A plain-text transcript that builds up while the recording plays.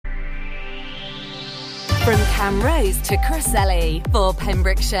From Camrose to Crossley for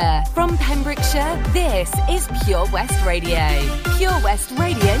Pembrokeshire. From Pembrokeshire, this is Pure West Radio. Pure West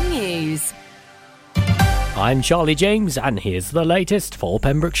Radio News. I'm Charlie James, and here's the latest for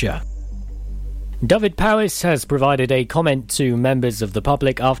Pembrokeshire. Dyfed-Powys has provided a comment to members of the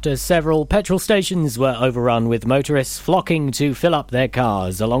public after several petrol stations were overrun with motorists flocking to fill up their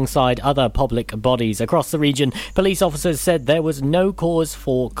cars. Alongside other public bodies across the region, police officers said there was no cause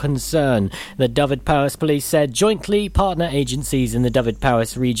for concern. The Dyfed-Powys police said jointly partner agencies in the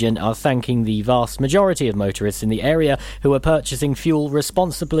Dyfed-Powys region are thanking the vast majority of motorists in the area who are purchasing fuel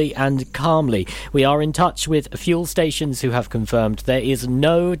responsibly and calmly. We are in touch with fuel stations who have confirmed there is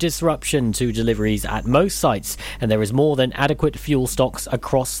no disruption to deliveries at most sites, and there is more than adequate fuel stocks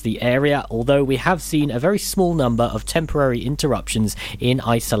across the area, although we have seen a very small number of temporary interruptions in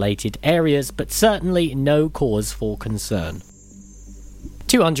isolated areas, but certainly no cause for concern.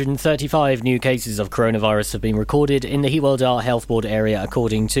 235 new cases of coronavirus have been recorded in the Hywel Dda Health Board area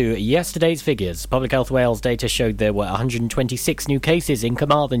according to yesterday's figures. Public Health Wales data showed there were 126 new cases in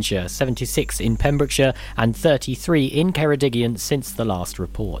Carmarthenshire, 76 in Pembrokeshire and 33 in Ceredigion since the last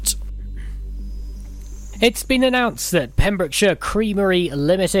report. It's been announced that Pembrokeshire Creamery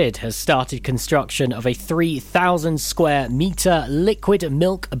Limited has started construction of a 3,000 square metre liquid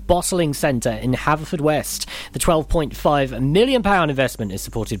milk bottling centre in Haverfordwest. The £12.5 million investment is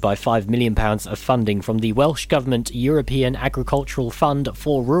supported by £5 million of funding from the Welsh Government European Agricultural Fund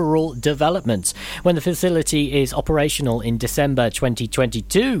for Rural Development. When the facility is operational in December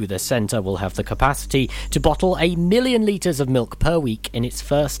 2022, the centre will have the capacity to bottle 1 million litres of milk per week in its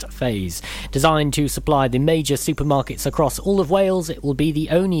first phase. Designed to supply the major supermarkets across all of Wales, it will be the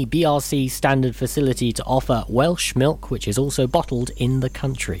only BRC standard facility to offer Welsh milk, which is also bottled in the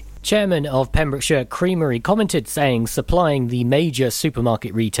country. Chairman of Pembrokeshire Creamery commented, saying supplying the major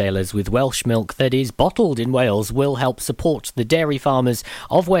supermarket retailers with Welsh milk that is bottled in Wales will help support the dairy farmers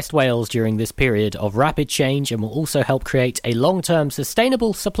of West Wales during this period of rapid change and will also help create a long-term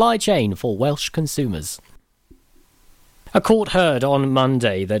sustainable supply chain for Welsh consumers. A court heard on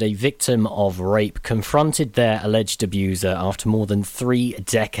Monday that a victim of rape confronted their alleged abuser after more than 3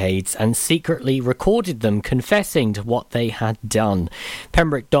 decades and secretly recorded them confessing to what they had done.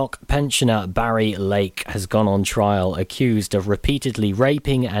 Pembroke Dock pensioner Barry Lake has gone on trial accused of repeatedly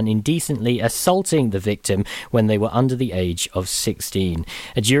raping and indecently assaulting the victim when they were under the age of 16.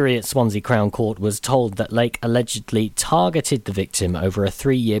 A jury at Swansea Crown Court was told that Lake allegedly targeted the victim over a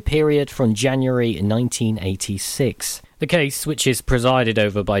 3-year period from January 1986. The case, which is presided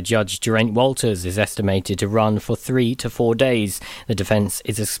over by Judge Geraint Walters, is estimated to run for 3 to 4 days. The defence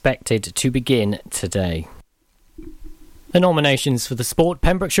is expected to begin today. The nominations for the Sport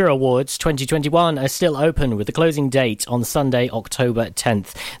Pembrokeshire Awards 2021 are still open, with the closing date on Sunday, October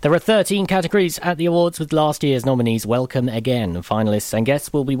 10th. There are 13 categories at the awards, with last year's nominees welcome again. Finalists and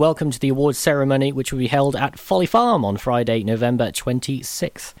guests will be welcomed to the awards ceremony, which will be held at Folly Farm on Friday, November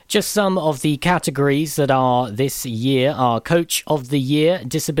 26th. Just some of the categories that are this year are Coach of the Year,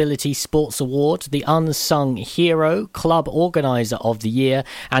 Disability Sports Award, the Unsung Hero, Club Organiser of the Year,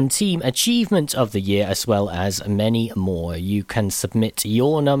 and Team Achievement of the Year, as well as many more. You can submit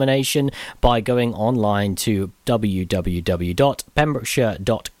your nomination by going online to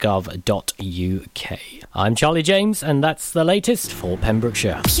www.pembrokeshire.gov.uk. I'm Charlie James, and that's the latest for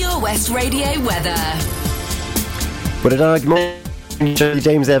Pembrokeshire. Pure West Radio weather. Good morning. Charlie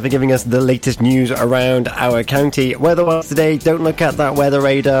James there for giving us the latest news around our county. Weather-wise today, don't look at that weather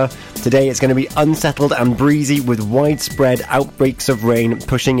radar. Today it's going to be unsettled and breezy with widespread outbreaks of rain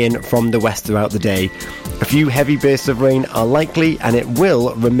pushing in from the west throughout the day. A few heavy bursts of rain are likely and it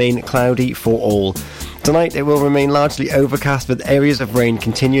will remain cloudy for all. Tonight it will remain largely overcast with areas of rain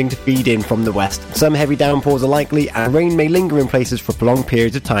continuing to feed in from the west. Some heavy downpours are likely and rain may linger in places for prolonged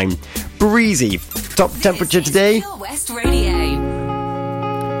periods of time. Breezy. Top temperature today, Pure West Radio.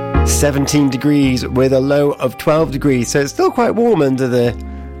 17 degrees with a low of 12 degrees, so it's still quite warm under the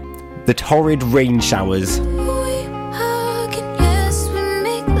torrid rain showers.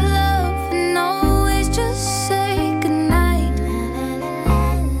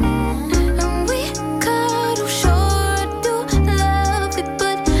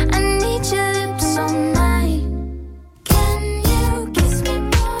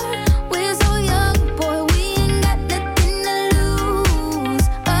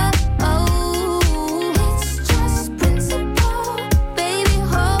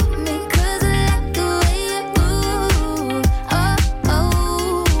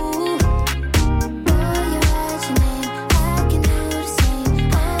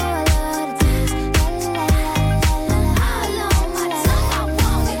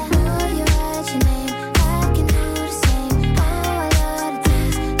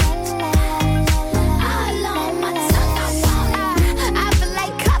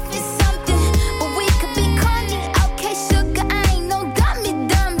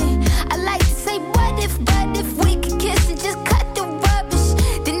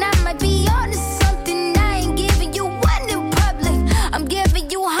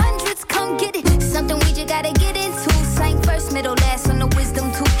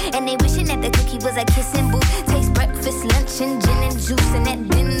 a kissing booth. Taste breakfast, lunch, and gin and juice. And at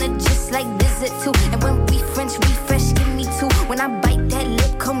dinner, just like dessert too. And when we French refresh, give me two. When I bite that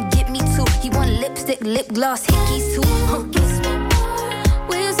lip, come get me two. He want lipstick, lip gloss, hickeys too. Kiss me more.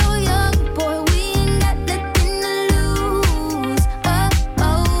 We're so young, boy, we ain't got nothing to lose. Oh,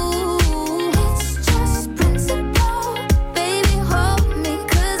 oh, it's just principle. Baby, hold me,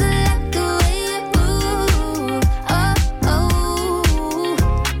 'cause I like the way you move. Oh, oh.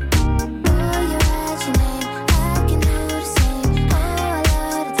 Oh, you write your name, I can do the same. Oh, I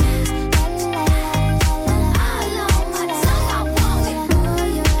love the taste. La, la, la, la, la. All on my tongue, I want it. Oh,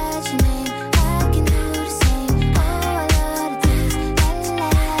 you write your name, I can do the same. Oh, I love the taste. La,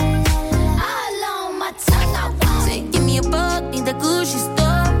 la, la, la, la. All on my tongue, I want it. Give me a buck, need the Gucci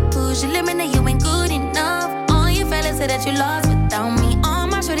store. Push your limit, now you ain't good enough. All your fellas say that you lost without me. All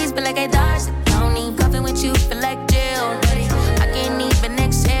my shorties feel like I dodged the county. Coughing with you feel like jail, buddy. I can't even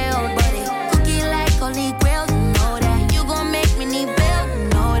exhale, buddy. Cookie like holy grail, you know that. You gon' make me need bail, you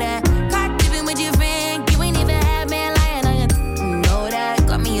know that. Caught dipping with your friend, you ain't even had man lying on you, you know that.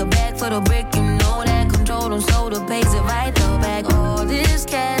 Got me a bag for the brick, you know that. Control them soda pays it right though back. All this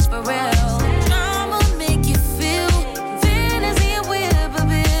cash for real. Drama make you feel fantasy and whip a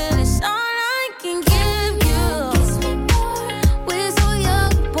bill. It's all I can give you. Kiss me more. We're so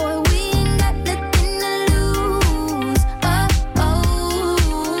young, boy, we ain't got nothing to lose. Oh,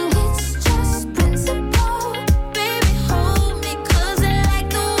 oh, it's just principle. Baby, hold me, 'cause I like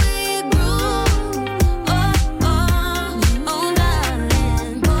the way you groove. Oh, oh, oh,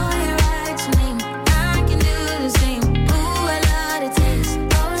 darling. Boy, you write your name, I can do the same. Ooh, I love the taste.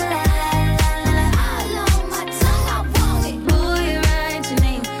 Oh, la, la, la, la. All on my tongue, I want it. Boy, you write your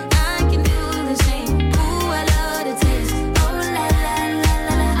name, I can do the same. Ooh, I love the taste. Oh, la, la, la,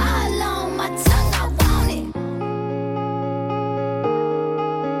 la, la. All on my tongue, I want it.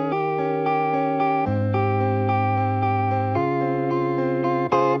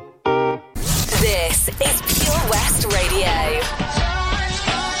 This is Pure West Radio.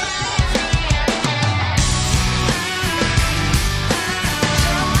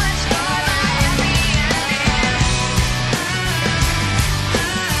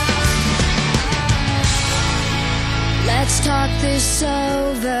 Let's talk this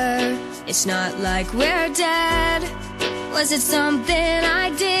over. It's not like we're dead. Was it something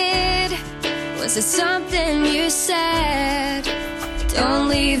I did? Was it something you said? Don't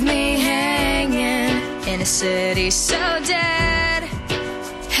leave me hanging in a city so dead.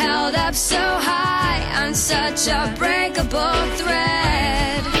 Held up so high on such a breakable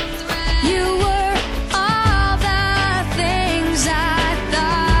thread. You were all the things I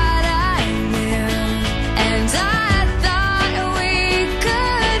thought I knew, and I thought we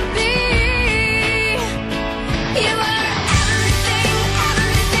could be. You were everything,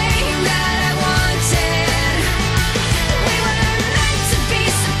 everything that I wanted. We were meant to be,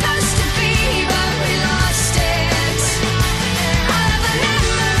 supposed to be, but we lost it. All of the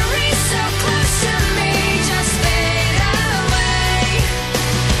memories so close to me just fade away.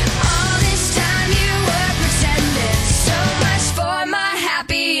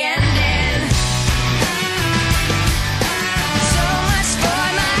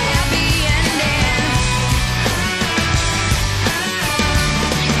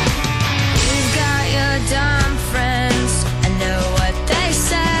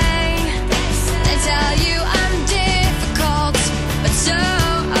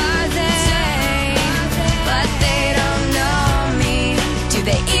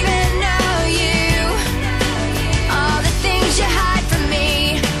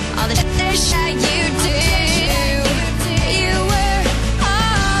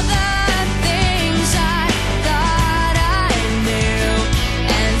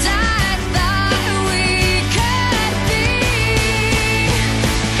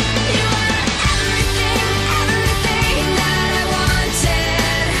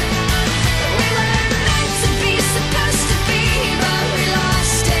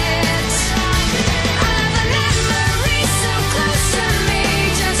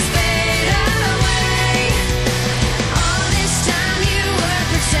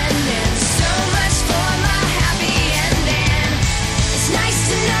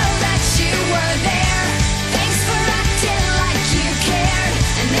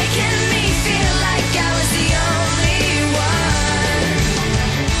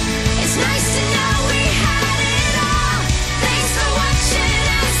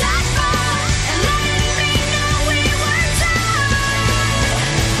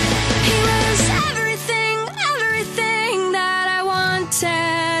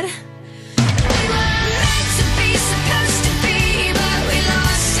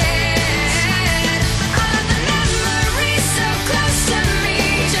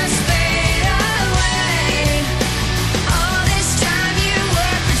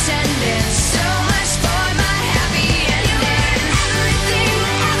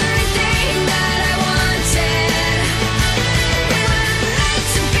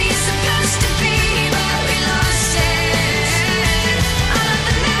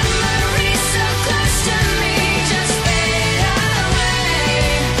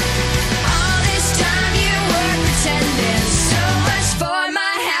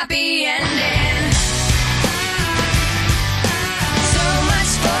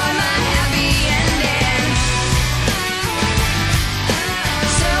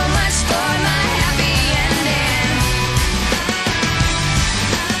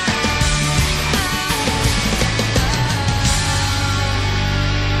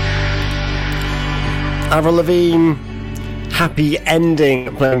 Avril Lavigne, Happy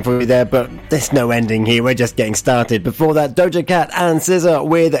Ending playing for you there, but there's no ending here, we're just getting started. Before that, Doja Cat and SZA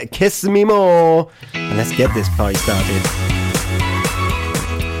with Kiss Me More. And let's get this party started.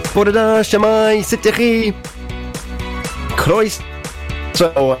 Bourada, Shamai, Sitiri, Croix.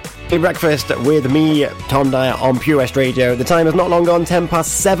 So, breakfast with me, Tom Dyer, on Pure West Radio. The time is not long gone,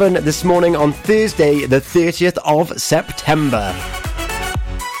 7:10 this morning on Thursday, the 30th of September.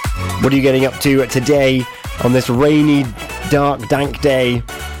 What are you getting up to today on this rainy, dark, dank day?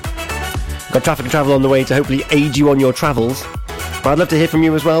 Got traffic and travel on the way to hopefully aid you on your travels. But I'd love to hear from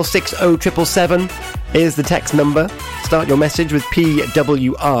you as well. 60777 is the text number. Start your message with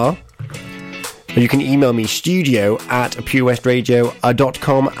PWR. Or you can email me,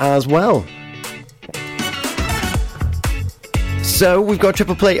 studio@purewestradio.com as well. So, we've got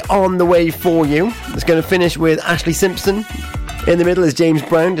Triple Play on the way for you. It's going to finish with Ashley Simpson. In the middle is James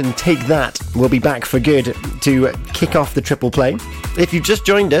Brown, and Take That will be back for good to kick off the Triple Play. If you've just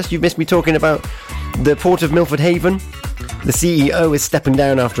joined us, you've missed me talking about the Port of Milford Haven. The CEO is stepping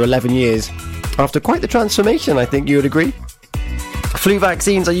down after 11 years. After quite the transformation, I think you would agree. Flu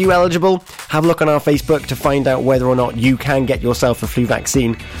vaccines, are you eligible? Have a look on our Facebook to find out whether or not you can get yourself a flu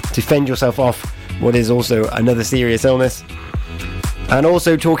vaccine to fend yourself off what is also another serious illness. And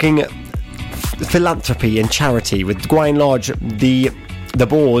also talking philanthropy and charity with Gwyn Lodge, the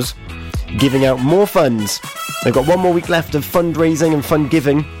Boars, giving out more funds. They've got one more week left of fundraising and fund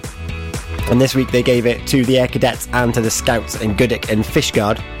giving, and this week they gave it to the Air Cadets and to the Scouts in Goodwick and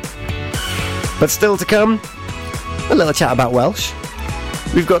Fishguard. But still to come, a little chat about Welsh.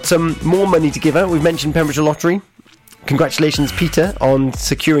 We've got some more money to give out. We've mentioned Pembrokeshire Lottery. Congratulations, Peter, on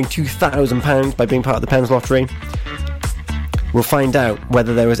securing £2,000 by being part of the Pens Lottery. We'll find out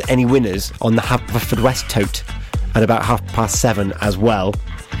whether there was any winners on the Haverfordwest tote at about 7:30 as well.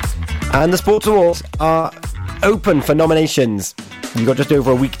 And the Sports Awards are open for nominations. You've got just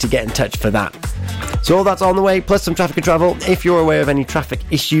over a week to get in touch for that. So all that's on the way, plus some traffic and travel. If you're aware of any traffic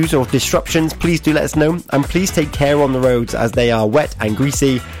issues or disruptions, please do let us know. And please take care on the roads as they are wet and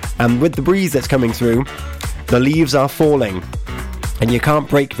greasy. And with the breeze that's coming through, the leaves are falling. And you can't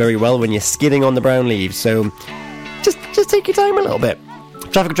brake very well when you're skidding on the brown leaves. So just take your time a little bit.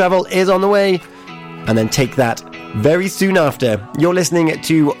 Traffic and travel is on the way, and then Take That very soon after. You're listening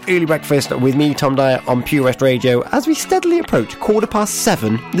to Early Breakfast with me, Tom Dyer, on Pure West Radio as we steadily approach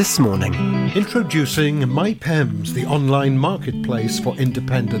 7:15 this morning. Introducing My Pems, the online marketplace for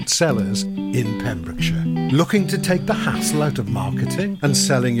independent sellers in Pembrokeshire. Looking to take the hassle out of marketing and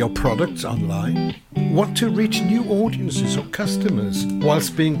selling your products online? Want to reach new audiences or customers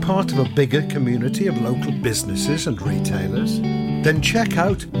whilst being part of a bigger community of local businesses and retailers? Then check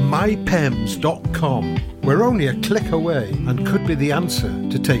out mypems.com. We're only a click away and could be the answer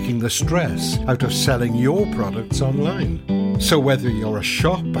to taking the stress out of selling your products online. So whether you're a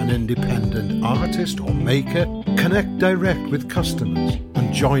shop, an independent artist or maker, connect direct with customers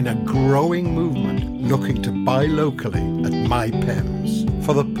and join a growing movement looking to buy locally at MyPems.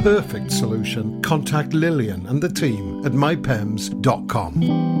 For the perfect solution, contact Lillian and the team at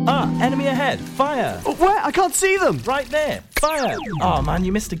mypems.com. Ah, enemy ahead. Fire. Oh, where? I can't see them. Right there. Fire. Oh man,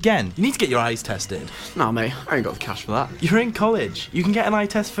 you missed again. You need to get your eyes tested. Nah, mate, I ain't got the cash for that. You're in college. You can get an eye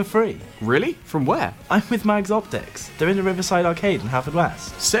test for free. Really? From where? I'm with Mags Optics. They're in the Riverside Arcade in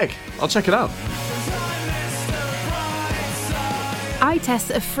Haverfordwest. Sick. I'll check it out. Eye tests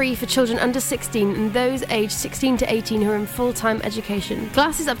are free for children under 16 and those aged 16 to 18 who are in full-time education.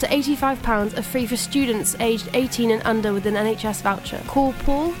 Glasses up to £85 are free for students aged 18 and under with an NHS voucher. Call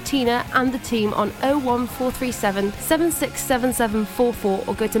Paul, Tina and the team on 01437 767744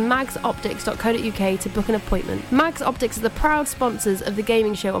 or go to magsoptics.co.uk to book an appointment. Mags Optics are the proud sponsors of the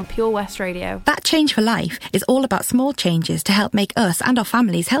gaming show on Pure West Radio. That Change for Life is all about small changes to help make us and our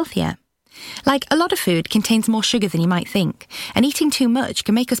families healthier. Like, a lot of food contains more sugar than you might think, and eating too much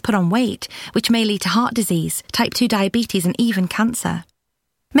can make us put on weight, which may lead to heart disease, type 2 diabetes and even cancer.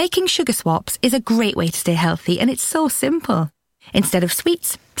 Making sugar swaps is a great way to stay healthy, and it's so simple. Instead of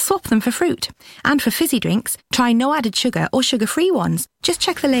sweets, swap them for fruit. And for fizzy drinks, try no added sugar or sugar-free ones. Just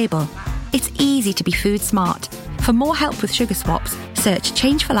check the label. It's easy to be food smart. For more help with sugar swaps, search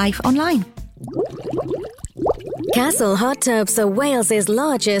Change for Life online. Castle Hot Tubs are Wales's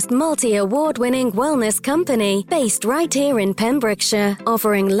largest multi-award-winning wellness company, based right here in Pembrokeshire,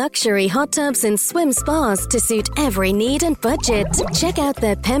 offering luxury hot tubs and swim spas to suit every need and budget. Check out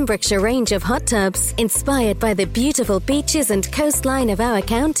their Pembrokeshire range of hot tubs, inspired by the beautiful beaches and coastline of our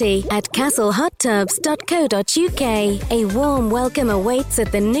county, at castlehottubs.co.uk. A warm welcome awaits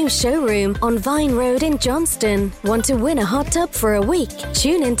at the new showroom on Vine Road in Johnston. Want to win a hot tub for a week?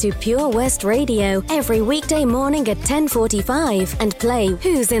 Tune into Pure West Radio every weekday morning at 10:45 and play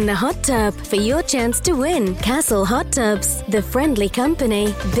Who's in the Hot Tub for your chance to win. Castle Hot Tubs, the friendly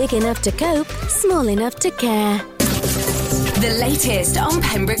company, big enough to cope, small enough to care. The latest on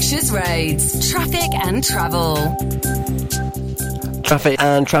Pembrokeshire's roads, traffic and travel. Traffic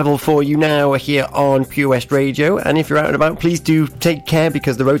and travel for you now here on Pure West Radio, and if you're out and about, please do take care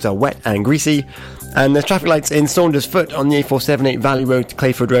because the roads are wet and greasy. And there's traffic lights in Saundersfoot on the A478 Valley Road to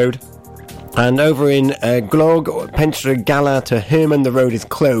Clayford Road. And over in Glog, Pentre Gala to Herman, the road is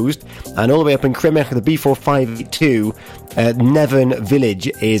closed. And all the way up in Crimach, the B4582, Nevern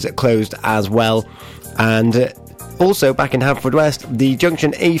Village is closed as well. And also back in Haverfordwest, the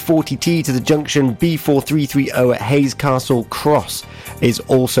junction A40T to the junction B4330 at Hayes Castle Cross is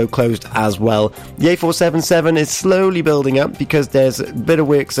also closed as well. The A477 is slowly building up because there's a bit of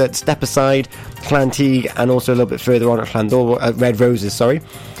works at Stepaside, Llantyg, and also a little bit further on at Red Roses, sorry.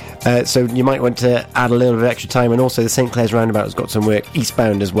 So you might want to add a little bit of extra time, and also the St Clair's roundabout has got some work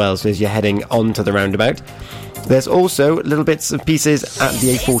eastbound as well, so as you're heading onto the roundabout. There's also little bits and pieces at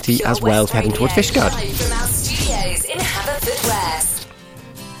the A40 as well, heading towards Fishguard. From our studios in Haverfordwest.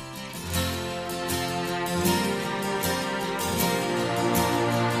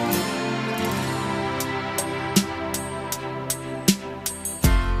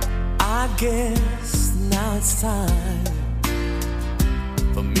 I guess now it's time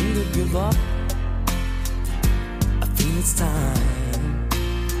for me to give up. I feel it's time.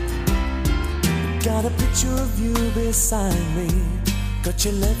 Got a picture of you beside me. Got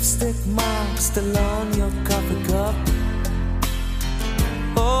your lipstick mark still on your coffee cup.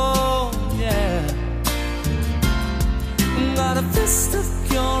 Oh yeah. Got a fist of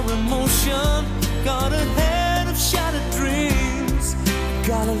pure emotion. Got a head of shattered dreams.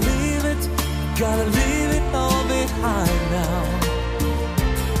 Gotta leave it all behind now.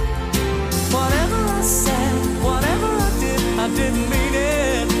 Whatever I said, whatever I didn't mean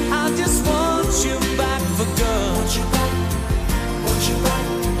it. I just want you back for good. Want you back, want you back,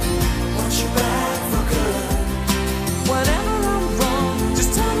 want you back for good. Whenever I'm wrong,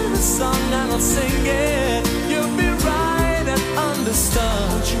 just tell me the song and I'll sing it. You'll be right and understood.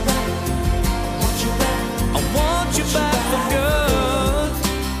 Want you back, want you back, I want you back for good.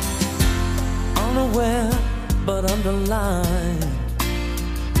 Unaware but underlined,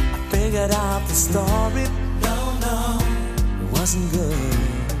 figured out the story. No, it wasn't good.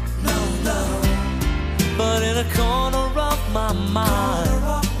 No. But in a corner of my mind,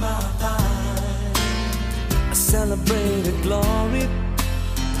 I celebrated glory.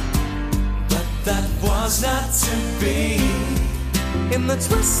 But that was not to be. In the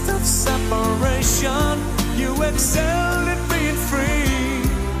twist of separation, you excelled at being free.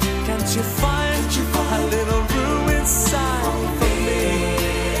 Can't you find a little room inside for me?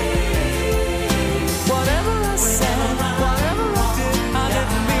 Whatever I said, whatever I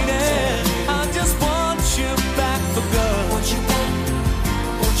didn't mean it. I just want you back for good. Want you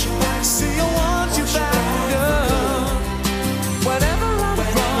back, see, I want you back for good. Whenever I'm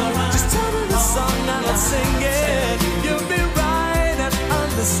wrong, just tell me the song and I'll sing it. You'll be right and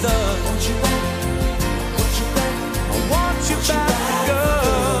understood. Want you back, I want you back for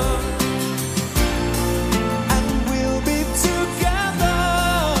good. And we'll be together.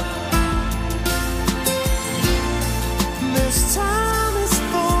 This time is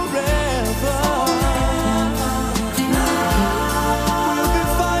forever. We'll be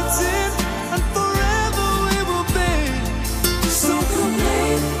fighting, and forever we will be. So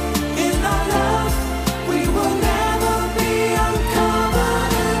complete in our love, we will never be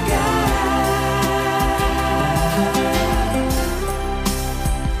uncovered again.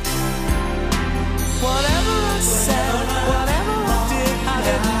 Whatever I said, whatever I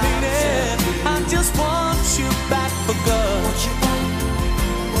didn't mean it. I just want you back for good. Want you back,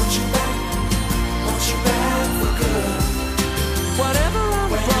 want you back, want you back for good. Whatever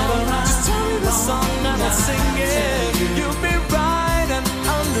I'm wrong, just tell me the song and I'll sing it. You'll be right and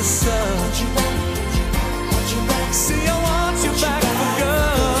understood. Want you back, see, I want you back for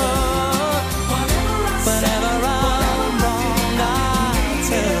good. Whenever I'm wrong, I'll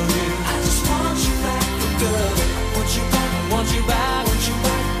tell you. I just want you back for good. Want you back, I want you back,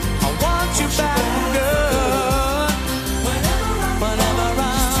 I want you back for good.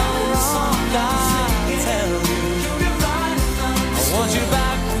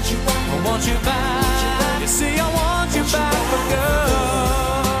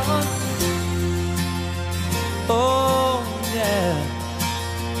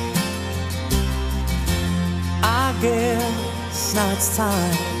 promise, now it's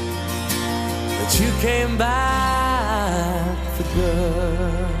time that you came back for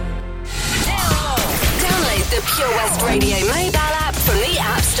good. Download the Pure West Radio mobile app from the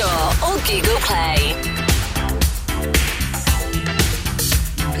App Store or Google Play.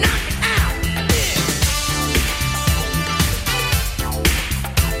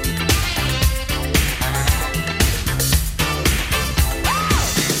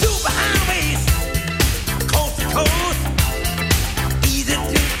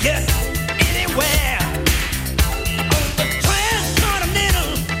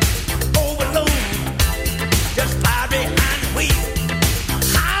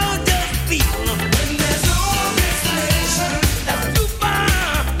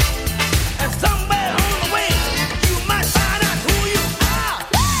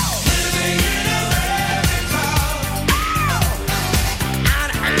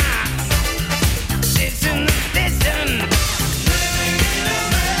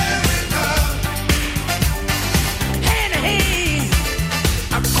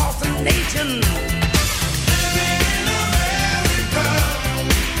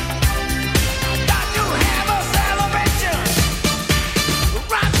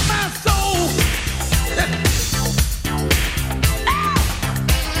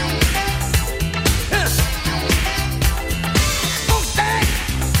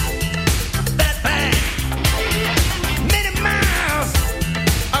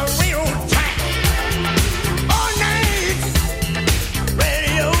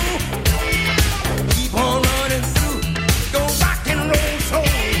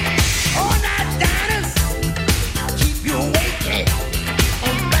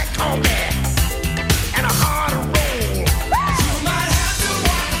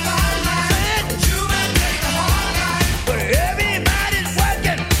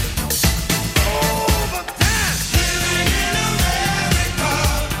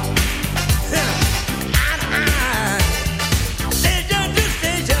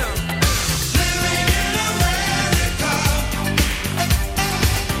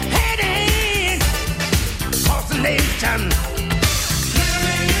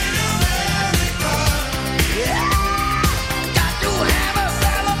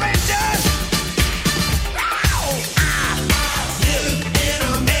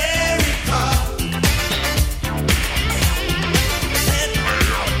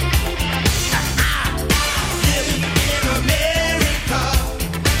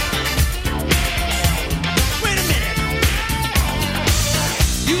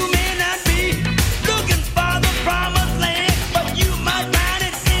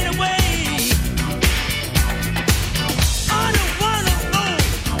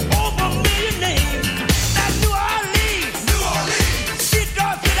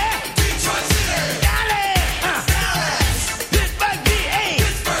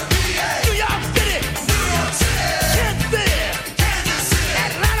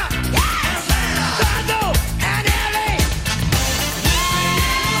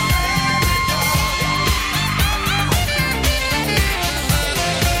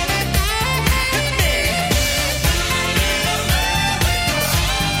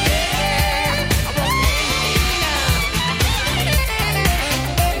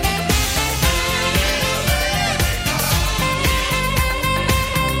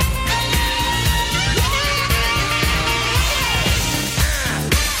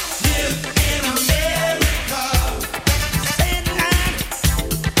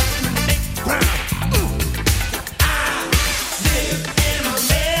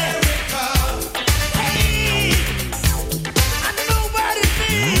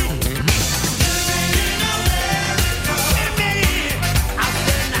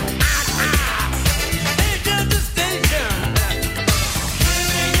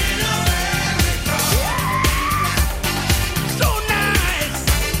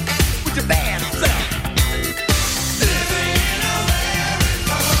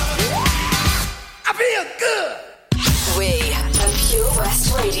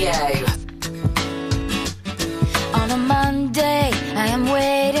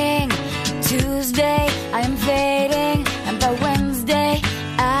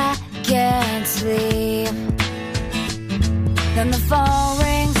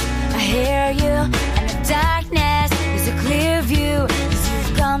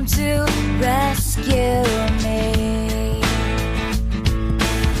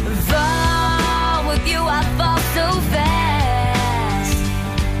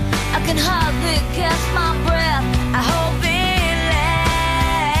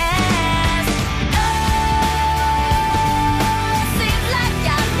 Seems like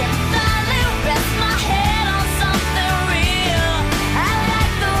I can finally rest my head on something real.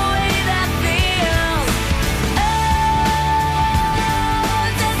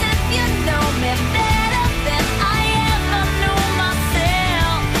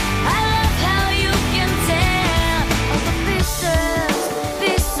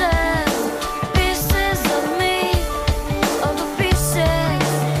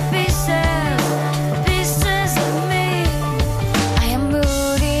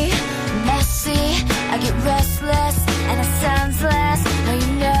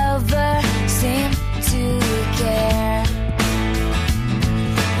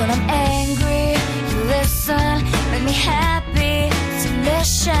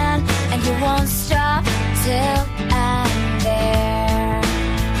 and you won't stop till I'm there.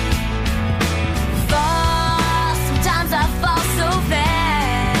 Fall, sometimes I fall so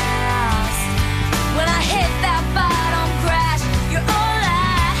fast. When I hit that bottom crash, you're all I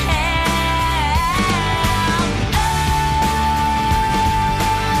have. Oh,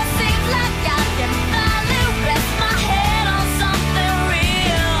 seems like I can finally rest my head on something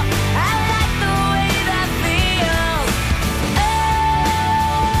real. I like the way that feels. Oh,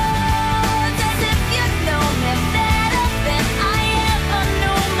 as if you know me better than I ever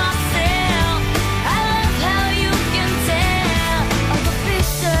knew myself. I love how you can tell all the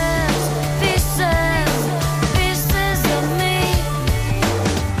pieces, pieces, pieces of me.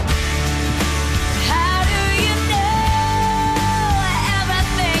 How do you know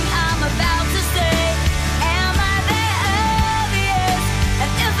everything I'm about to say? Am I that obvious?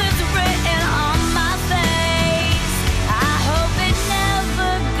 And if it's written on my face, I hope it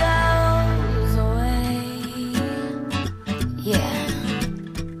never goes away. Yeah.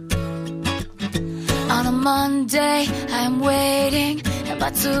 On a Monday, I am waiting, and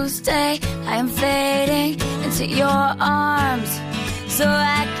by Tuesday, I am fading into your arms so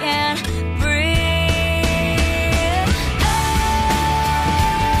I can breathe. Oh,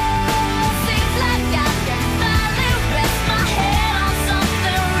 seems like I can finally rest my head on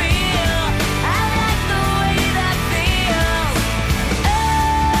something real. I like the way that feels.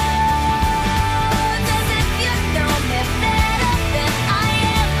 Oh, as if you know me better than I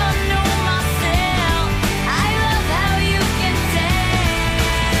ever knew myself. I love how you can tell.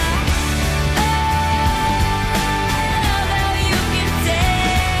 Oh, I love how you can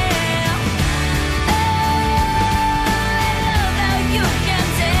tell. Oh, I love how you can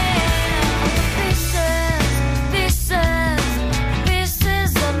tell. Pieces, pieces,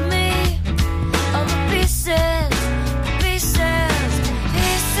 pieces of me. All the pieces, pieces,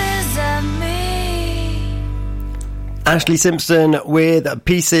 pieces of me. Ashley Simpson with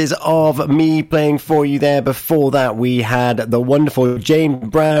Pieces of Me playing for you there. Before that, we had the wonderful James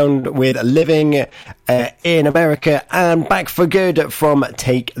Brown with Living in America, and Back for Good from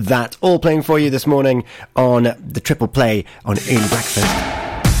Take That, all playing for you this morning on the Triple Play on Early Breakfast.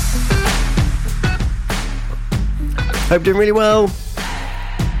 Hope you're doing really well.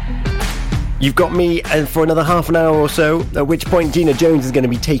 You've got me for another half an hour or so, at which point Gina Jones is going to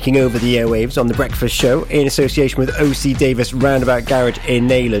be taking over the airwaves on The Breakfast Show in association with OC Davis Roundabout Garage in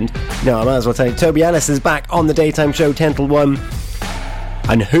Neyland. No, I might as well tell you, Toby Ellis is back on the daytime show 10 till 1.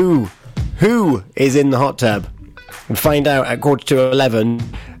 And who is in the hot tub? We'll find out at 11:15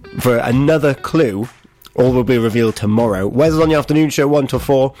 for another clue. All will be revealed tomorrow. Wes is on the afternoon show 1 till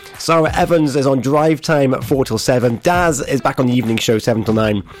 4. Sarah Evans is on drive time at 4 till 7. Daz is back on the evening show 7 till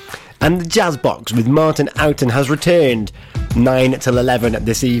 9. And the Jazz Box with Martin Outen has returned 9 till 11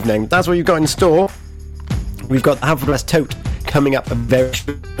 this evening. That's what you've got in store. We've got the Haverfordwest tote coming up very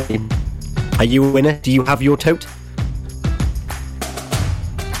shortly. Are you a winner? Do you have your tote?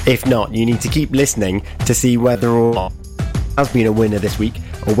 If not, you need to keep listening to see whether or not has been a winner this week,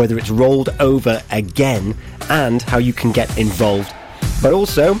 or whether it's rolled over again, and how you can get involved. But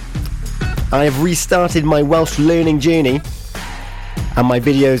also, I have restarted my Welsh learning journey, and my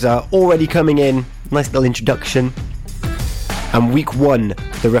videos are already coming in. Nice little introduction. And week 1,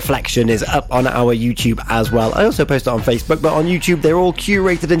 the reflection, is up on our YouTube as well. I also post it on Facebook, but on YouTube they're all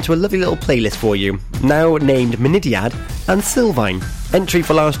curated into a lovely little playlist for you, now named Menidiad and Sylvine. Entry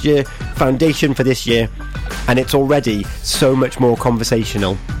for last year, foundation for this year, and it's already so much more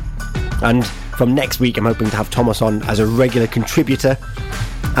conversational. And from next week I'm hoping to have Thomas on as a regular contributor,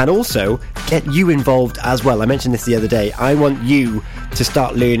 and also get you involved as well. I mentioned this the other day. I want you to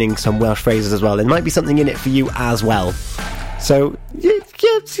start learning some Welsh phrases as well. There might be something in it for you as well. So, just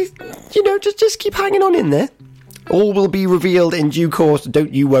keep hanging on in there. All will be revealed in due course,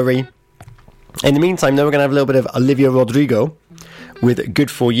 don't you worry. In the meantime, though, we're going to have a little bit of Olivia Rodrigo with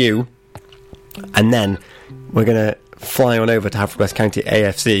Good For You. And then we're going to fly on over to Haverfordwest County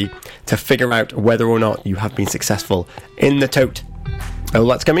AFC to figure out whether or not you have been successful in the tote. Oh,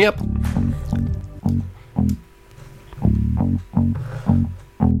 that's coming up.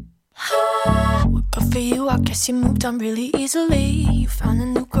 Good for you, I guess you moved on really easily. You found a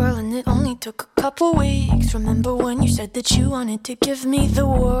new girl and it only took a couple weeks. Remember when you said that you wanted to give me the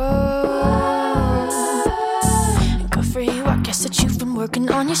world? And good for you, I guess that you've been working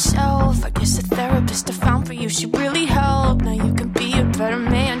on yourself. I guess the therapist I found for you should really help. Now you can be a better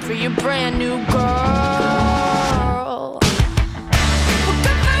man for your brand new girl.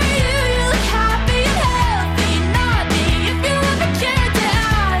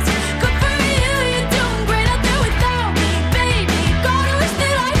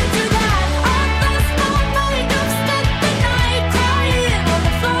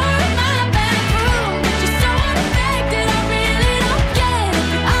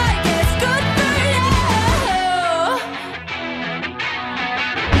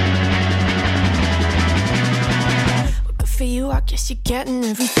 guess you're getting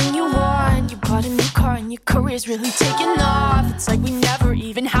everything you want. You bought a new car and your career's really taking off. It's like we never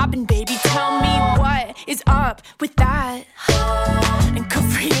even happened, baby. Tell me what is up with that. And good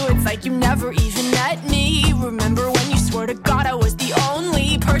for you, it's like you never even met me. Remember when you swore to God I was the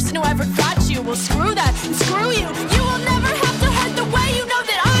only person who ever got you? Well, screw that and screw you. You will never have to hurt the way you know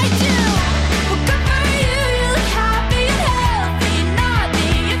that I do. Well, good for you, you look happy and healthy. Not me,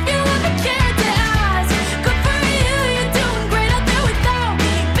 if you ever cared to ask. Good for you, you're doing great out there without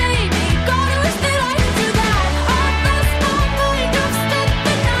me, baby. God, I wish that I could do that. I've lost my mind, I've spent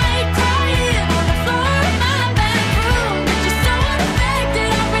the night crying on the floor of my bedroom. But you're so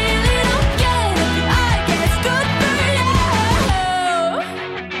unaffected, I really don't get it. But I guess good for you.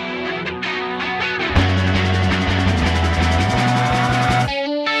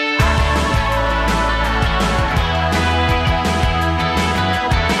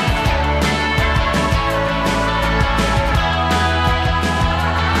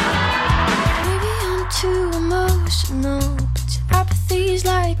 Maybe I'm too emotional, but your apathy's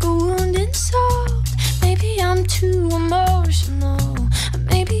like a wounded soul. Maybe I'm too emotional,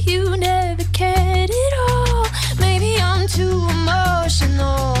 maybe you never cared at all. Maybe I'm too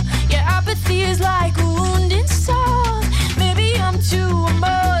emotional, your apathy is like a wounded soul. Maybe I'm too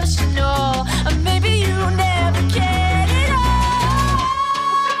emotional, maybe you never cared at all.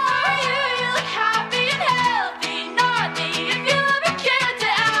 You look happy and healthy, not me, if you ever cared to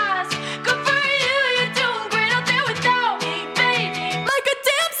ask. Good for you, you're doing great out there without me, baby. Like a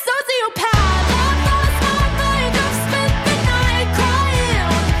damn sociopath. I've lost my mind, I've spent the night crying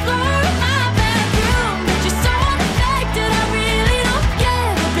on the floor of my bedroom. But you're so unaffected, I really don't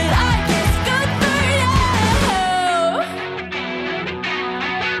get it. But I guess good for you.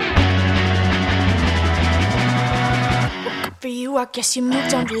 Good for you, I guess you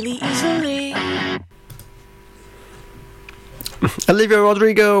moved on really easily. Olivia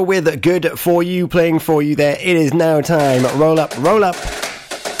Rodrigo with Good For You playing for you there. It is now time. Roll up, roll up.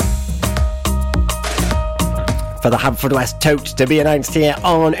 For the Haverfordwest Tote to be announced here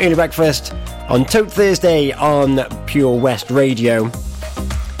on Early Breakfast on Tote Thursday on Pure West Radio.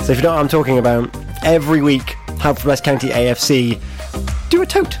 So if you know what I'm talking about, every week Haverfordwest County AFC do a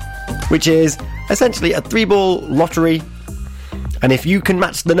tote, which is essentially a 3-ball lottery. And if you can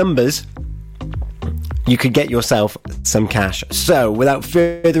match the numbers, you could get yourself some cash. So, without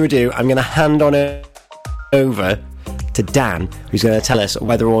further ado, I'm going to hand on over to Dan, who's going to tell us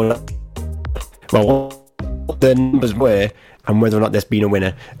whether or not, well, what the numbers were and whether or not there's been a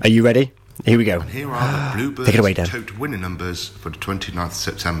winner. Are you ready? Here we go. And here are the Bluebirds Take it away, Dan. Tote winner numbers for the 29th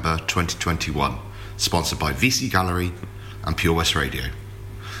September 2021, sponsored by VC Gallery and Pure West Radio.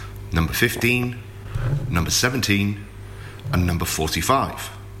 Number 15, number 17, and number 45.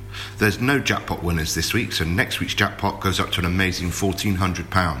 There's no jackpot winners this week, so next week's jackpot goes up to an amazing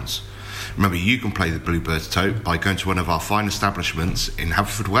 £1,400. Remember, you can play the Bluebirds Tote by going to one of our fine establishments in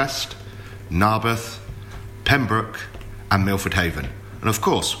Haverfordwest, Narberth, Pembroke and Milford Haven. And of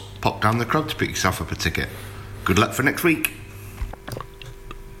course, pop down the club to pick yourself up a ticket. Good luck for next week.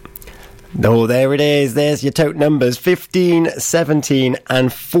 Oh, there it is. There's your tote numbers. 15, 17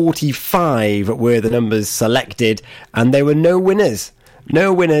 and 45 were the numbers selected, and there were no winners.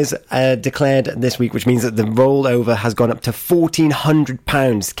 No winners declared this week, which means that the rollover has gone up to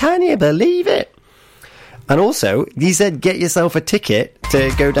 £1,400. Can you believe it? And also, he said get yourself a ticket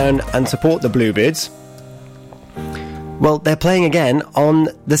to go down and support the Bluebirds. Well, they're playing again on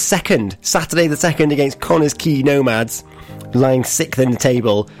the 2nd, Saturday the 2nd, against Connors Quay Nomads, lying 6th in the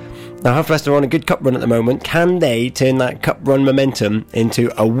table. Now, Haverfordwest are on a good cup run at the moment. Can they turn that cup run momentum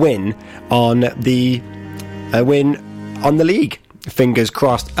into a win on the league? Fingers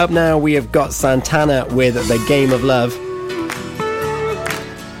crossed. Up now, we have got Santana with The Game of Love.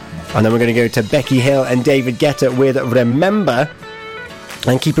 And then we're going to go to Becky Hill and David Guetta with Remember.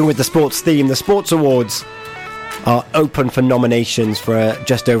 And keeping with the sports theme, the Sports Awards are open for nominations for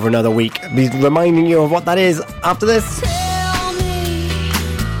just over another week. I'll be reminding you of what that is after this. Tell me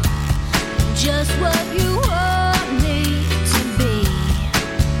just what you want me to be.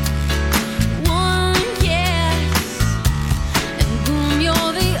 One guess, and boom,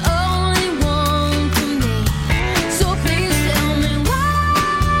 you're the only one for me. So please tell me why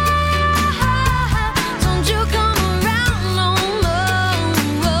don't you come around no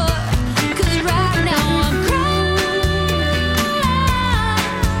more? 'Cause right now I'm crying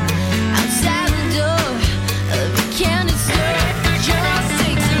outside the door of a candid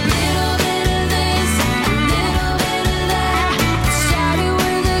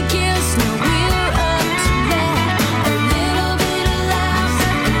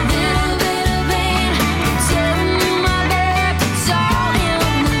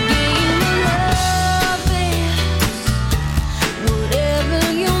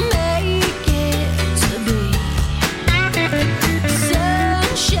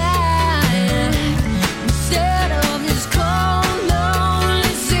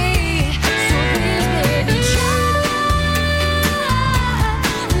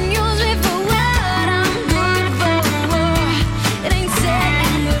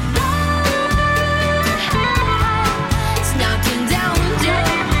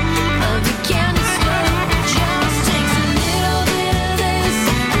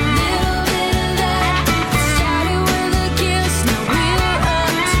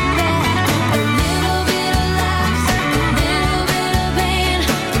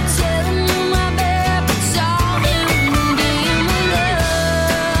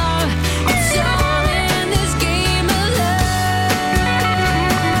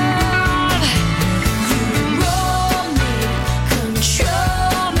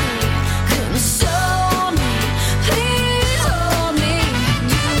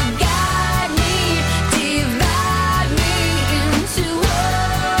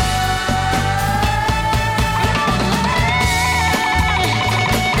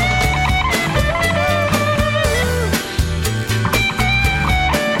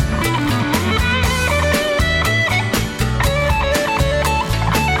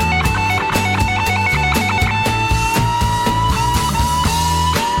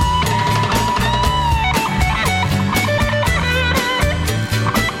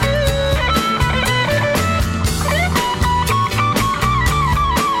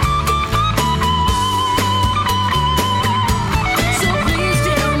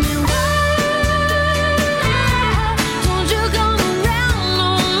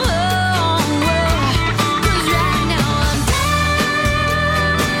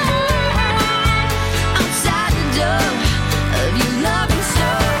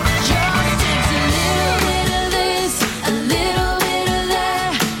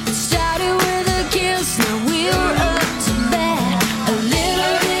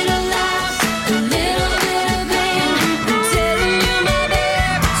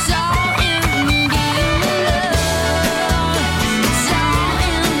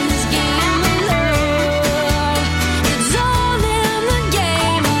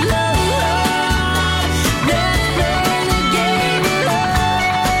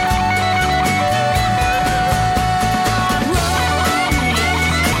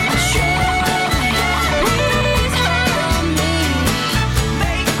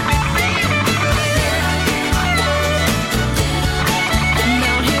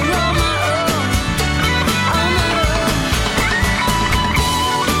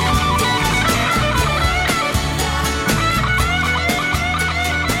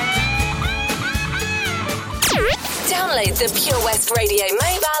Download the Pure West Radio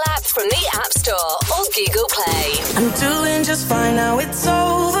mobile app from the App Store or Google Play. I'm doing just fine now, it's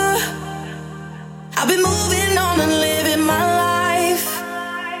over. I've been moving on and living my life,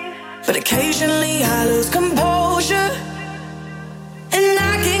 but occasionally I lose composure, and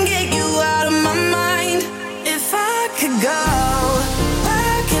I can get you out of my mind. If I could go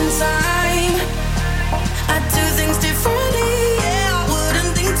back in time, I'd do things differently, yeah, I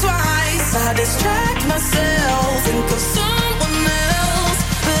wouldn't think twice. I distract myself, think of someone else,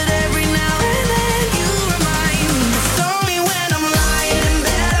 but every now and then you remind me. It's only when I'm lying in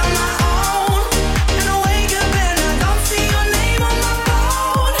bed on my own, and I wake up and I don't see your name on my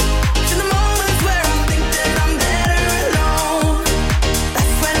phone. To the moments where I think that I'm better alone.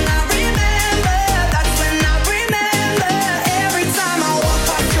 That's when I remember, that's when I remember. Every time I walk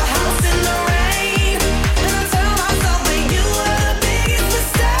past your house in the rain, and I tell myself that you were the biggest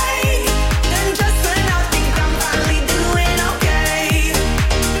mistake. And just when I think I'm finally doing okay,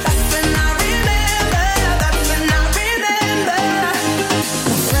 that's when I remember, that's when I remember.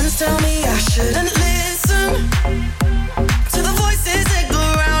 My friends tell me I shouldn't listen to the voices that go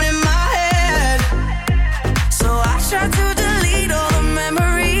round in my head, so I try to delete all the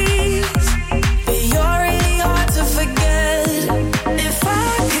memories, but you're really hard to forget. If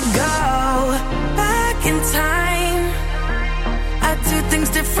I could go back in time, I'd do things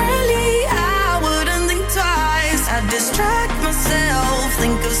differently, I wouldn't think twice. I'd distract myself,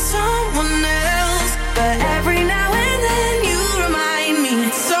 think of someone else, but every now and then you remind me.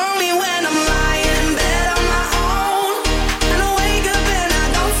 It's only when I'm lying in bed on my own, and I wake up and I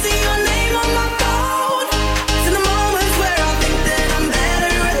don't see your name on my phone. It's in the moments where I think that I'm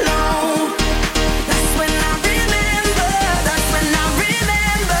better alone. That's when I remember, that's when I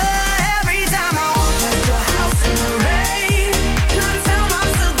remember. Every time I walk past your house in the rain, and I tell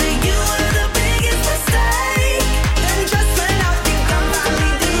myself that you were the biggest mistake. And just when I think I'm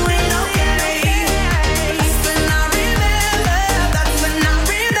finally doing okay, that's when I remember, that's when I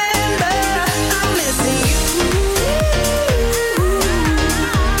remember. I'm missing you.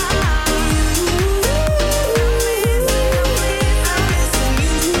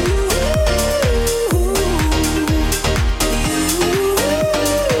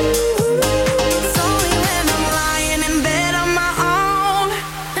 It's only when I'm lying in bed on my own,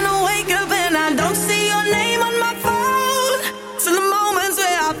 and I wake up and I don't see your name on my phone. It's in the moments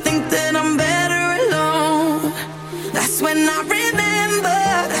where I think that I'm better alone. That's when I remember,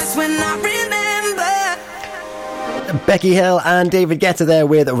 that's when I remember. Becky Hill and David Guetta there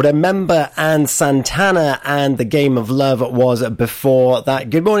with Remember, and Santana and The Game of Love was before that.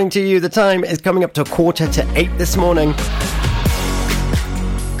 Good morning to you. The time is coming up to 7:45 this morning.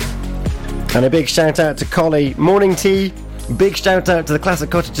 And a big shout out to Collie. Morning tea. Big shout out to the Classic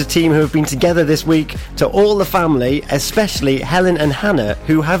Cottages team who have been together this week. To all the family, especially Helen and Hannah,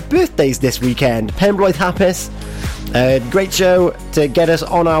 who have birthdays this weekend. Pembroke Happis. Great show to get us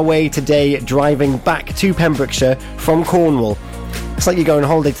on our way today, driving back to Pembrokeshire from Cornwall. It's like you go on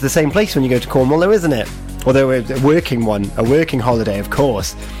holiday to the same place when you go to Cornwall, though, isn't it? Although a working one, a working holiday, of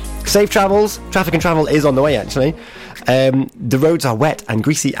course. Safe travels. Traffic and travel is on the way, actually. The roads are wet and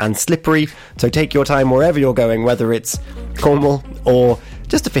greasy and slippery, so take your time wherever you're going, whether it's Cornwall or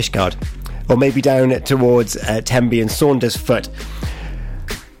just a Fishguard, or maybe down towards Tenby and Saundersfoot.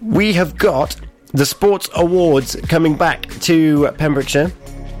 We have got the Sports Awards coming back to Pembrokeshire,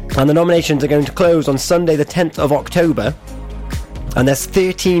 and the nominations are going to close on Sunday the 10th of October, and there's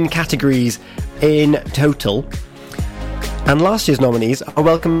 13 categories in total. And last year's nominees are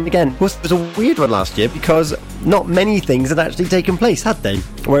welcome again. It was a weird one last year because not many things had actually taken place, had they?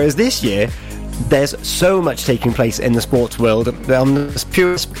 Whereas this year, there's so much taking place in the sports world. The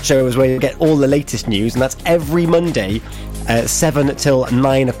Pure Show is where you get all the latest news, and that's every Monday, 7 till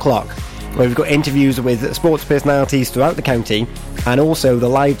 9 o'clock, where we've got interviews with sports personalities throughout the county, and also the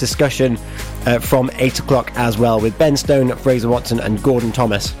live discussion from 8 o'clock as well, with Ben Stone, Fraser Watson and Gordon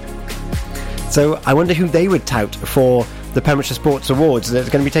Thomas. So I wonder who they would tout for the Pembrokeshire Sports Awards that's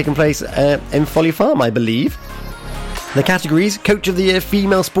going to be taking place in Folly Farm, I believe. The categories: Coach of the Year,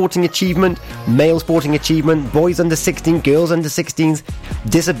 Female Sporting Achievement, Male Sporting Achievement, Boys Under 16, Girls Under 16s,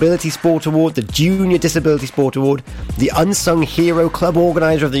 Disability Sport Award, the Junior Disability Sport Award, the Unsung Hero, Club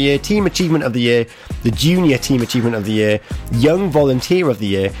Organiser of the Year, Team Achievement of the Year, the Junior Team Achievement of the Year, Young Volunteer of the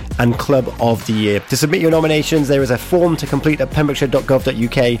Year, and Club of the Year. To submit your nominations, there is a form to complete at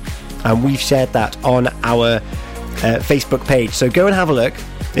pembrokeshire.gov.uk, and we've shared that on our Facebook page, so go and have a look.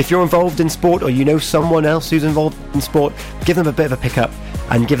 If you're involved in sport, or you know someone else who's involved in sport, give them a bit of a pick up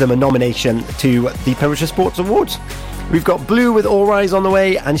and give them a nomination to the Pembrokeshire Sports Awards. We've got Blue with All Rise on the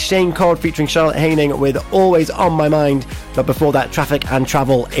way, and Shane Codd featuring Charlotte Haining with Always on My Mind. But before that, Traffic and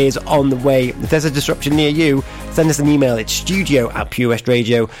Travel is on the way. If there's a disruption near you, send us an email. It's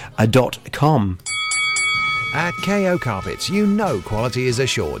studio@purewestradio.com. At KO Carpets, you know quality is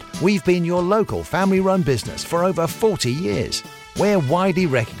assured. We've been your local family-run business for over 40 years. We're widely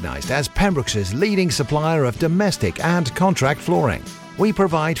recognised as Pembrokeshire's leading supplier of domestic and contract flooring. We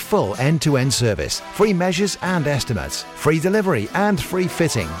provide full end-to-end service, free measures and estimates, free delivery and free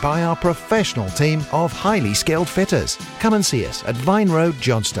fitting by our professional team of highly skilled fitters. Come and see us at Vine Road,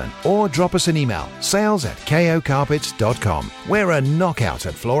 Johnston, or drop us an email, sales@kocarpets.com. We're a knockout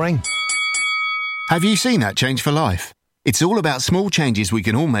at flooring. Have you seen that Change for Life? It's all about small changes we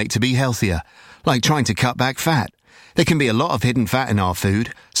can all make to be healthier, like trying to cut back fat. There can be a lot of hidden fat in our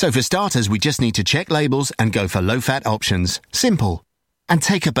food, so for starters we just need to check labels and go for low-fat options. Simple. And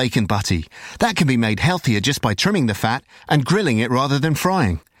take a bacon butty. That can be made healthier just by trimming the fat and grilling it rather than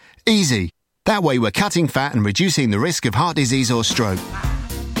frying. Easy. That way we're cutting fat and reducing the risk of heart disease or stroke.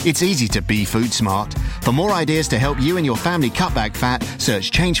 It's easy to be food smart. For more ideas to help you and your family cut back fat,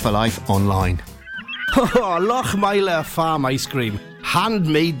 search Change for Life online. Oh, Lochmeyler Farm Ice Cream.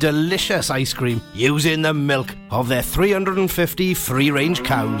 Handmade delicious ice cream using the milk of their 350 free-range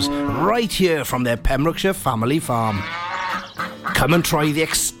cows right here from their Pembrokeshire family farm. Come and try the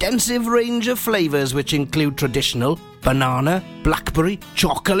extensive range of flavours which include traditional, banana, blackberry,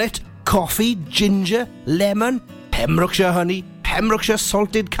 chocolate, coffee, ginger, lemon, Pembrokeshire honey, Pembrokeshire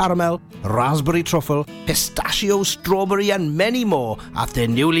salted caramel, raspberry truffle, pistachio, strawberry and many more at their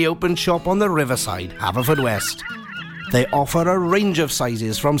newly opened shop on the Riverside, Haverfordwest. They offer a range of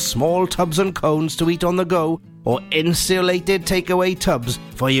sizes from small tubs and cones to eat on the go or insulated takeaway tubs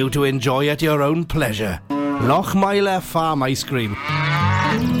for you to enjoy at your own pleasure. Lochmeyler Farm Ice Cream.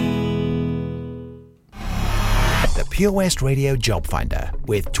 The Pure West Radio Job Finder,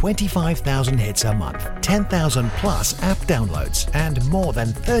 with 25,000 hits a month, 10,000 plus app downloads, and more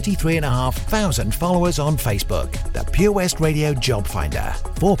than 33,500 followers on Facebook. The Pure West Radio Job Finder,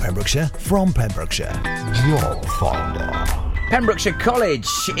 for Pembrokeshire, from Pembrokeshire. Job Finder. Pembrokeshire College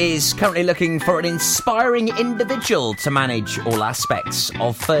is currently looking for an inspiring individual to manage all aspects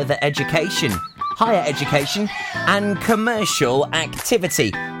of further education, higher education and commercial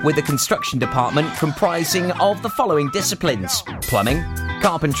activity, with the construction department comprising of the following disciplines: plumbing,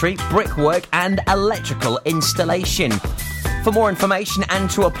 carpentry, brickwork and electrical installation. For more information and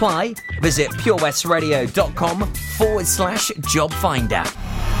to apply, visit purewestradio.com/job finder.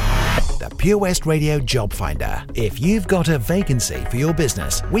 The Pure West Radio Job Finder. If you've got a vacancy for your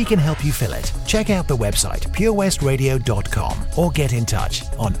business, we can help you fill it. Check out the website purewestradio.com or get in touch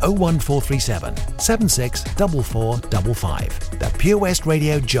on 01437 764455. The Pure West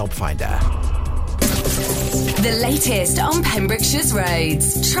Radio Job Finder. The latest on Pembrokeshire's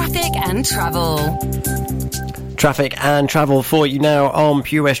roads, traffic and travel. Traffic and travel for you now on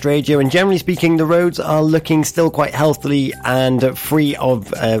Pure West Radio, and generally speaking the roads are looking still quite healthily and free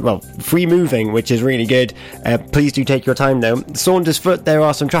of free moving, which is really good. Please do take your time though. Saundersfoot, there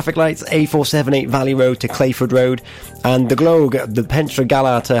are some traffic lights, A478 Valley Road to Clayford Road, and the Glogue, the Penstra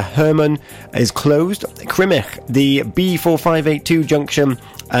Gala to Herman is closed. Crimich, the B4582 junction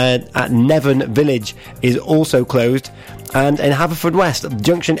at Nevern Village is also closed. And in Haverfordwest,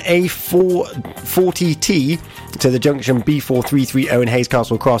 junction A440T to the junction B4330 in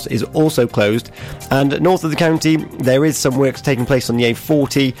Hayescastle Cross is also closed. And north of the county, there is some works taking place on the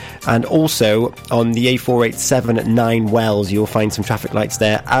A40 and also on the A487 9 Wells. You'll find some traffic lights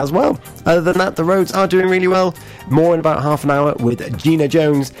there as well. Other than that, the roads are doing really well. More in about half an hour with Gina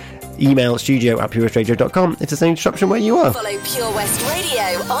Jones. Email studio@purewestradio.com if there's any disruption where you are. Follow Pure West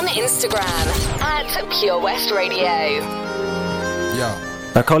Radio on Instagram @Pure West Radio. Yeah.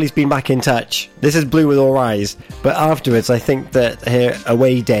 Now, Collie's been back in touch. This is Blue with All Rise, but afterwards I think that her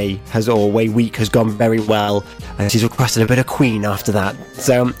away week has gone very well, and she's requested a bit of Queen after that.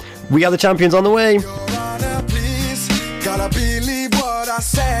 So, We Are the Champions on the way. Please, gotta believe what I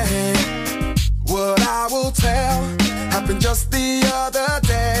say. What I will tell happened just the other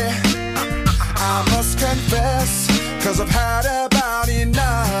day. I must confess, 'cause I've had about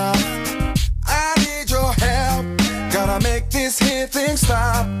enough. I need your help, gotta make this here thing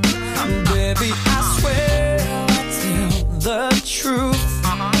stop. Baby, I swear I'll tell the truth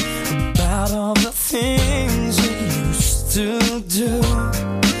about all the things you used to do.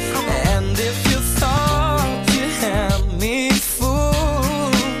 And if you thought you had me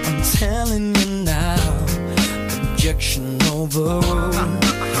fooled, I'm telling you now, objection overruled.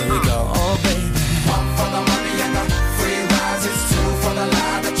 Here we go, oh baby. One for the money and the free rides, it's two for the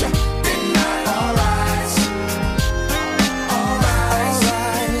lie that you deny. All right,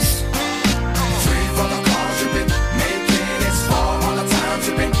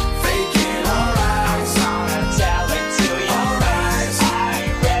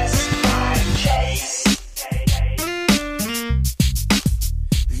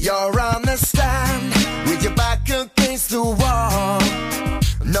 You're on the stand with your back against the wall.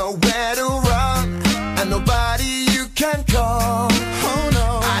 Nowhere to run and nobody you can call. Oh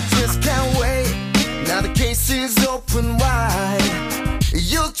no, I just can't wait. Now the case is open wide.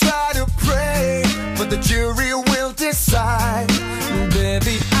 You'll try to pray, but the jury will decide.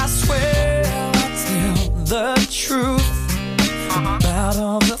 Baby, I swear I'll tell the truth about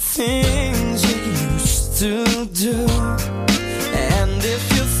all the things you used to do. And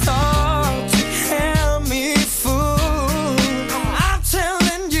if you thought you held me fool, I'm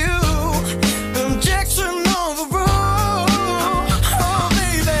telling you, objection overruled. Oh,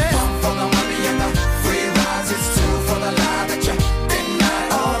 baby. One for the money and the free rise. It's two for the lie that you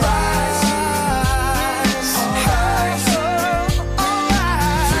denied. All rise.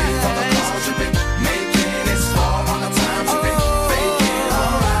 Three for the calls you've been making. It's four on the times you've been faking.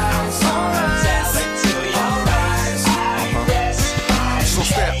 All rise. Tell it to your rise. So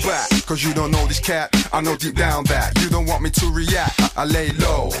step back, cause you don't know this cat. I know deep down that you don't want me to react. I lay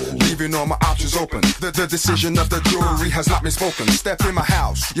low, leaving all my options open. The decision of the jury has not been spoken. Step in my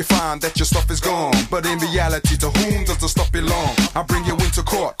house, you find that your stuff is gone. But in reality, to whom does the stuff belong? I bring you into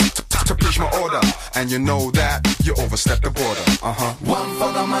court to preach my order. And you know that you overstepped the border. One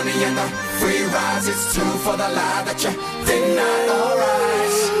for the money and the free rise. It's two for the lie that you denied. All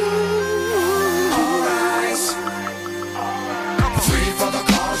rise. All rise. Three for the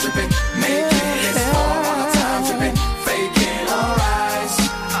calls you've been making. It's four on the times you've been faking. All rise.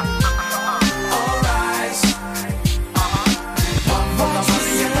 All rise. One for the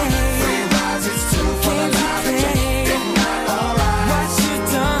money and the free rise. It's two for the lie that you denied. All rise. What you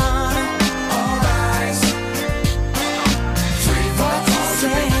done? All rise. Three for the calls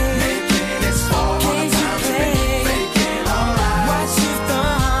you've been making. It's four on the times you've been faking. All rise. What you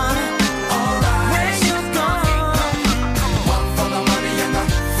done? All rise. When you're gone. One for the money and the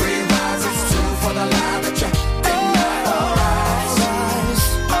free rise. It's two for the lie that you denied. All rise.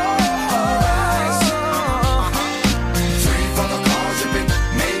 All rise. Three for the calls you've been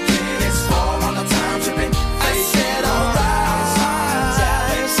making. It's four on the times you've been faking. All rise. Tell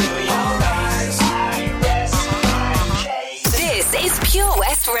it to your rise. This is Pure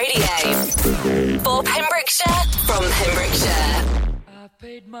West Radio. For Pembrokeshire, from Pembrokeshire. I've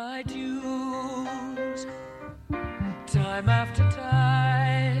paid my dues time after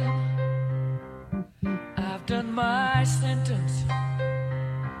time. I've done my sentence,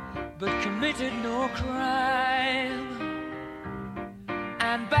 but committed no crime.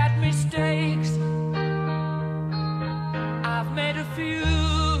 And bad mistakes, I've made a few.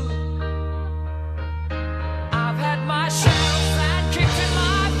 I've had my share of sand kicked in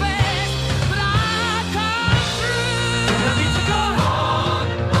my face, but I've come through. I need to go on.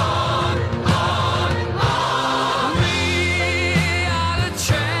 We are the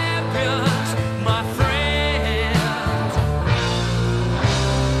champions, my friends,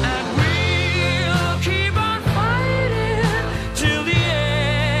 and we'll keep on fighting till the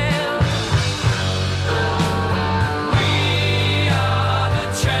end. We are the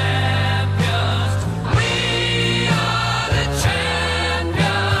champions. We are the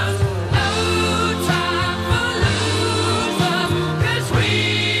champions. No time for losers, 'cause we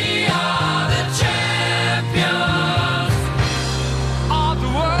are the champions of the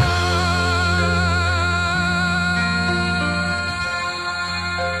world.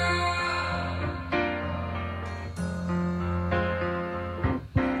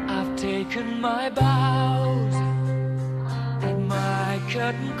 I've taken my bows at my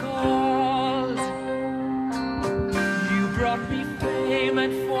curtain calls. You brought me fame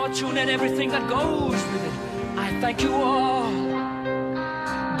and fortune and everything that goes with it. I thank you all,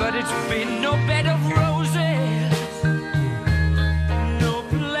 but it's been no bed of roses, no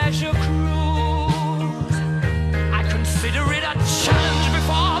pleasure cruise. I consider it a challenge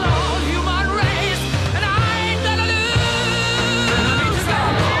before the whole human race, and I ain't gonna lose.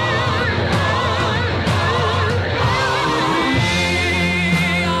 We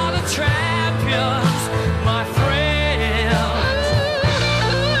are the champions, my friends,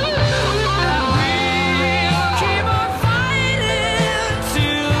 and we'll keep on fighting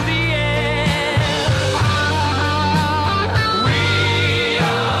till the end.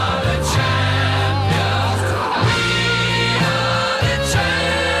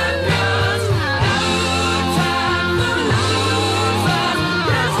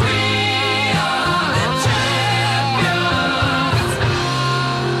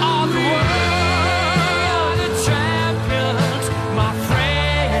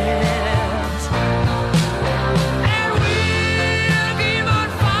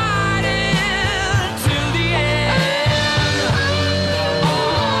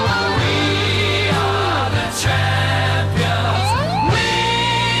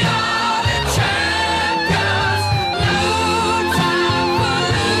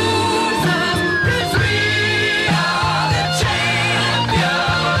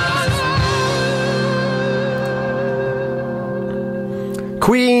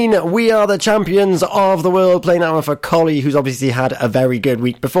 Queen, We Are the Champions of the World, playing that one for Collie, who's obviously had a very good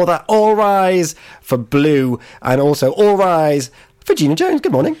week. Before that, All Rise for Blue, and also All Rise for Gina Jones.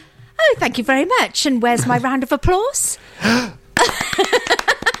 Good morning. Oh, thank you very much. And where's my round of applause?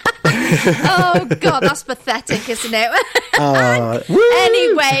 Oh, God, that's pathetic, isn't it?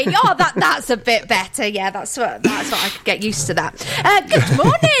 Anyway, that's a bit better. Yeah, that's what I could get used to that. Good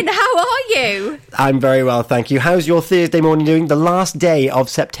morning. How are you? I'm very well, thank you. How's your Thursday morning doing? The last day of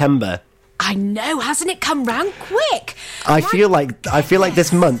September. I know, hasn't it come round quick? I feel like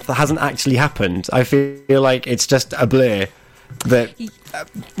this month hasn't actually happened. I feel like it's just a blur. That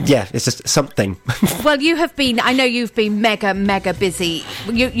it's just something. Well, I know you've been mega busy.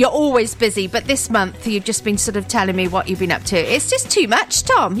 You're always busy, but this month you've just been sort of telling me what you've been up to. It's just too much,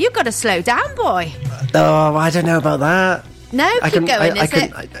 Tom. You've got to slow down, boy. Oh, I don't know about that. No, keep going, is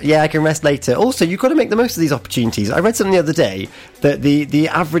it? I can rest later. Also, you've got to make the most of these opportunities. I read something the other day that the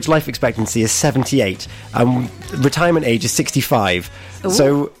average life expectancy is 78 and retirement age is 65. Ooh.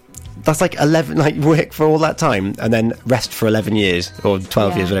 So that's like 11, like work for all that time and then rest for 11 years or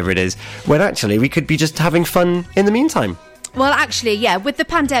 12 years, whatever it is, when actually we could be just having fun in the meantime. Well, actually, yeah, with the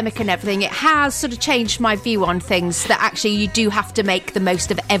pandemic and everything, it has sort of changed my view on things, that actually you do have to make the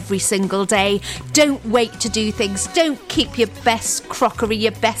most of every single day. Don't wait to do things. Don't keep your best crockery,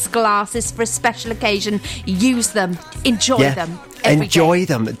 your best glasses for a special occasion. Use them. Enjoy them. Enjoy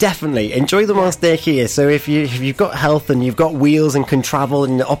them, definitely. Enjoy them whilst they're here. So if you've got health and you've got wheels and can travel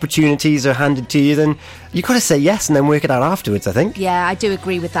and the opportunities are handed to you, then you've got to say yes and then work it out afterwards, I think. Yeah, I do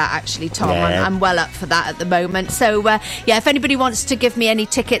agree with that, actually, Tom. Yeah. I'm well up for that at the moment. So, if anybody wants to give me any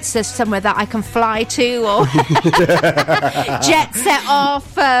tickets to somewhere that I can fly to or jet set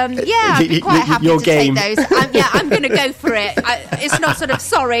off, I'd be quite happy to take those. I'm going to go for it. It's not sort of,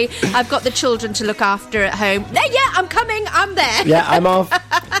 sorry, I've got the children to look after at home. No, I'm coming, I'm there. Yeah, I'm off.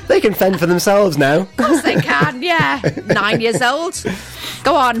 They can fend for themselves now. Of course they can, yeah. 9 years old.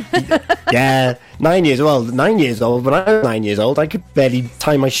 Go on. Yeah, 9 years old. 9 years old. When I was 9 years old, I could barely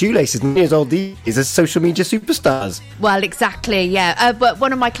tie my shoelaces. 9 years old, these are social media superstars. Well, exactly, yeah. But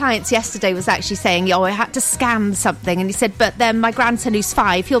one of my clients yesterday was actually saying, I had to scan something. And he said, but then my grandson who's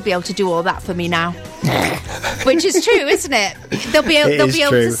 5, he'll be able to do all that for me now. Which is true, isn't it? They'll be able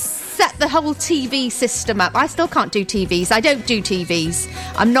to set the whole TV system up. I still can't do TVs. I don't do TVs.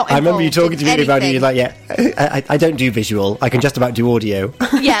 I'm not involved. I remember you talking to me anything. about it. You're like, I don't do visual. I can just about do audio.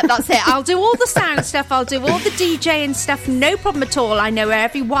 Yeah, that's it. I'll do all the sound stuff. I'll do all the DJing stuff. No problem at all. I know where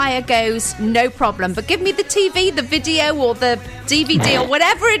every wire goes. No problem. But give me the TV, the video, or the DVD, or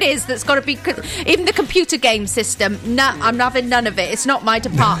whatever it is that's got to be. Even the computer game system. No, I'm not having none of it. It's not my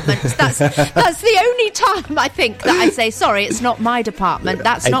department. That's the only time I think that I say, sorry, it's not my department.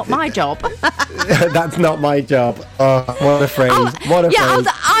 That's not my job. That's not my job. Oh, what a phrase. What a phrase.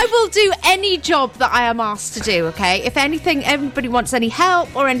 I will do any job that I am asked to do, okay? If anything, everybody wants any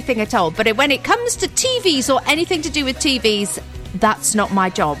help or anything at all. But when it comes to TVs or anything to do with TVs, that's not my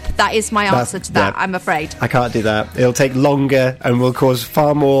job. That is my answer to that, I'm afraid. I can't do that. It'll take longer and will cause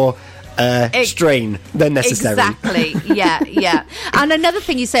far more strain than necessary. Exactly, yeah. And another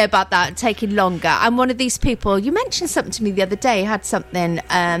thing you say about that taking longer, I'm one of these people. You mentioned something to me the other day, had something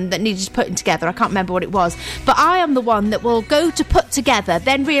that needed putting together. I can't remember what it was, but I am the one that will go to put together,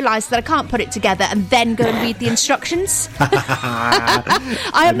 then realise that I can't put it together, and then go and read the instructions.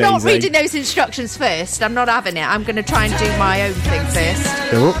 I am not reading those instructions first. I'm not having it. I'm going to try and do my own thing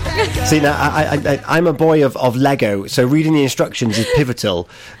first. See, now I'm a boy of Lego, so reading the instructions is pivotal.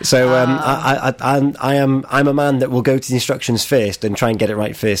 So I'm a man that will go to the instructions first and try and get it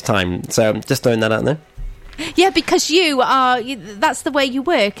right first time. So I'm just throwing that out there. Yeah, because that's the way you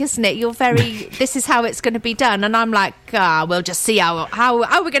work, isn't it? You're very, this is how it's going to be done. And I'm like, we'll just see how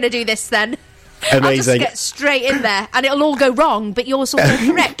we're going to do this then. Amazing. I'll just get straight in there and it'll all go wrong, but yours will go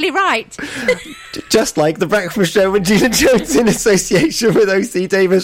correctly right. Just like The Breakfast Show with Gina Jones in association with OC Davis.